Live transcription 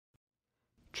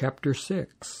Chapter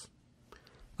 6.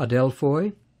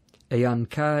 Adelphoi, ean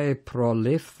kai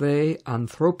prolephe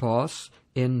anthropos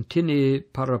in tini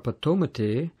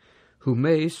parapatomete,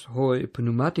 humes hoi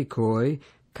pneumatikoi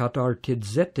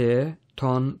katartidzete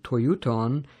ton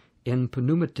toiuton in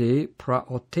pneumate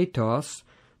praotetos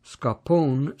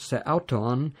skapon se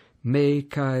auton me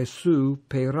kai su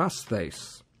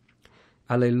perasthes.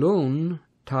 Alelon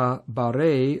ta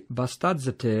bare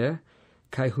bastadzete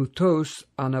kai hutos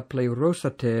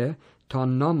anapleirosate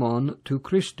ton nomon tu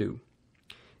Christu.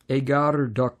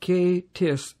 Egar doce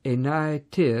tis enai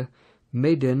te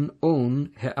meden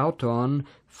on he auton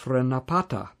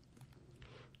frenapata.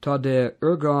 Ta de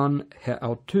ergon he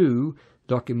autu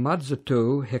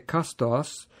dokimadzato he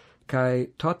kastos, kai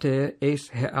tote es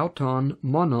he auton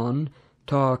monon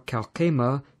ta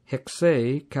kalkema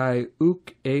hexe kai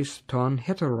uk es ton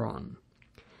heteron.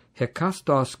 He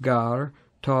kastos gar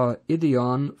ta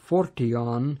idion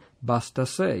fortion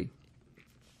bastase.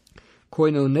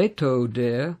 Koinoneto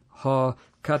de ha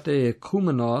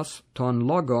katekumenos ton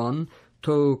logon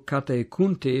to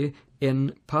katekunte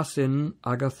in passin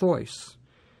agathois.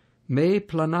 Me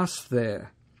planasthe,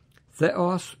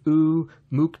 theos u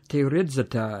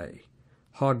mukteridzatai,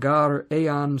 hagar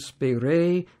ean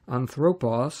spere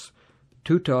anthropos,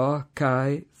 tuta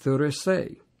kai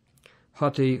thurise.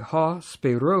 Hoti ha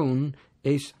speron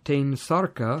es ten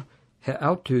sarka he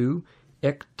autu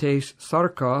ek tes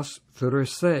sarkos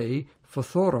thurise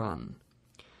phothoron.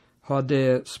 Ha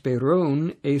de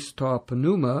speron es ta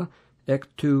pneuma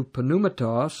ek tu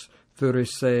pneumatos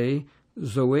thurise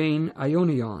zoen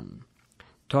ionion.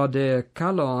 Ta de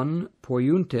kalon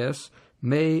poiuntes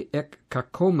me ek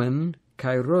kakomen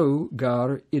kairo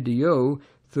gar idio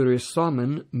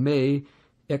thurisomen me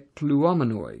ek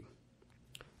kluomenoi.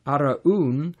 Ara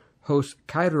un hos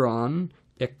kairon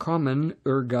ek comen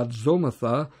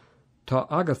ergadzomatha ta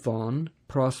agathon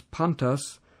pros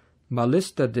pantas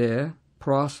malistade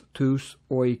pros tus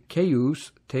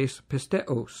oikeus tes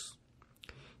pisteos.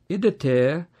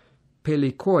 Idete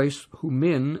pelikois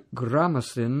humin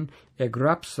gramasin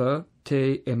egrapsa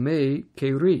te eme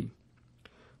keri.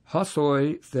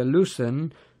 Hosoi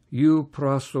thelusen eu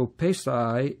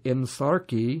prosopesai in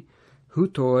sarki,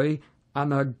 hutoi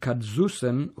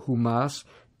anagkadzusen humas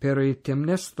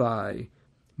peritemnesthai,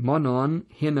 monon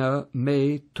hina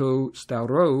me to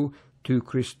stauro tu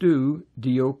Christu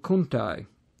dio kuntai.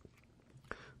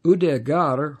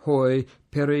 Udegar hoi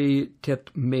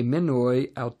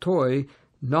peritetmemenoi autoi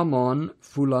nomon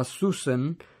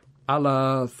fulasusen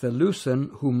ala thelusen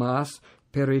humas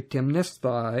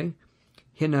peritemnesthai,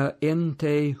 hina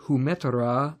ente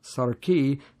humetera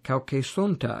sarki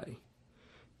kaukesontai.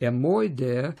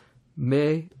 Emoide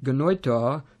me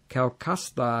genoita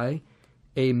kaukastai,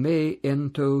 e me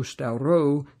ento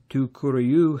stauro tu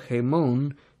kuriou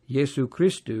hemon Jesu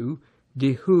Christu,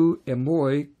 di hu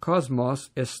emoi cosmos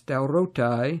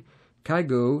estaurotai,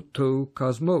 kaigo to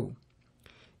cosmo.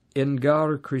 In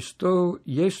gar Christo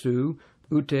Jesu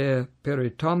ute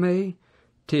peritome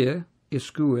te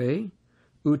iskue,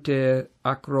 ute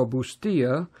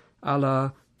acrobustia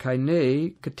alla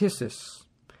kaine katisis.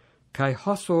 Kai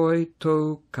hosoi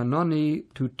to canoni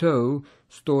tuto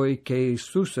stoi ke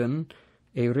susen,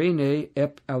 erene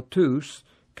ep autus,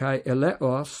 kai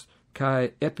eleos,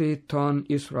 kai epi ton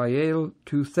Israel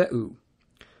tu theu.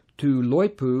 Tu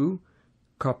loipu,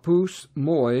 capus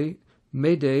moi,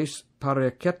 medes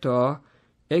pareketa,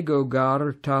 ego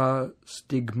gar ta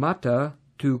stigmata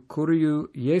tu kuriou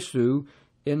Jesu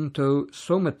ento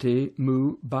somate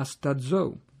mu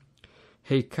bastadzo.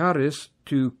 He charis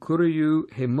tu kuriou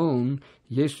hemon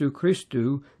Jesu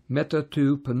Christu meta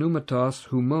tu pneumatos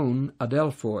humon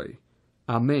adelphoi.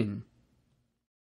 Amen.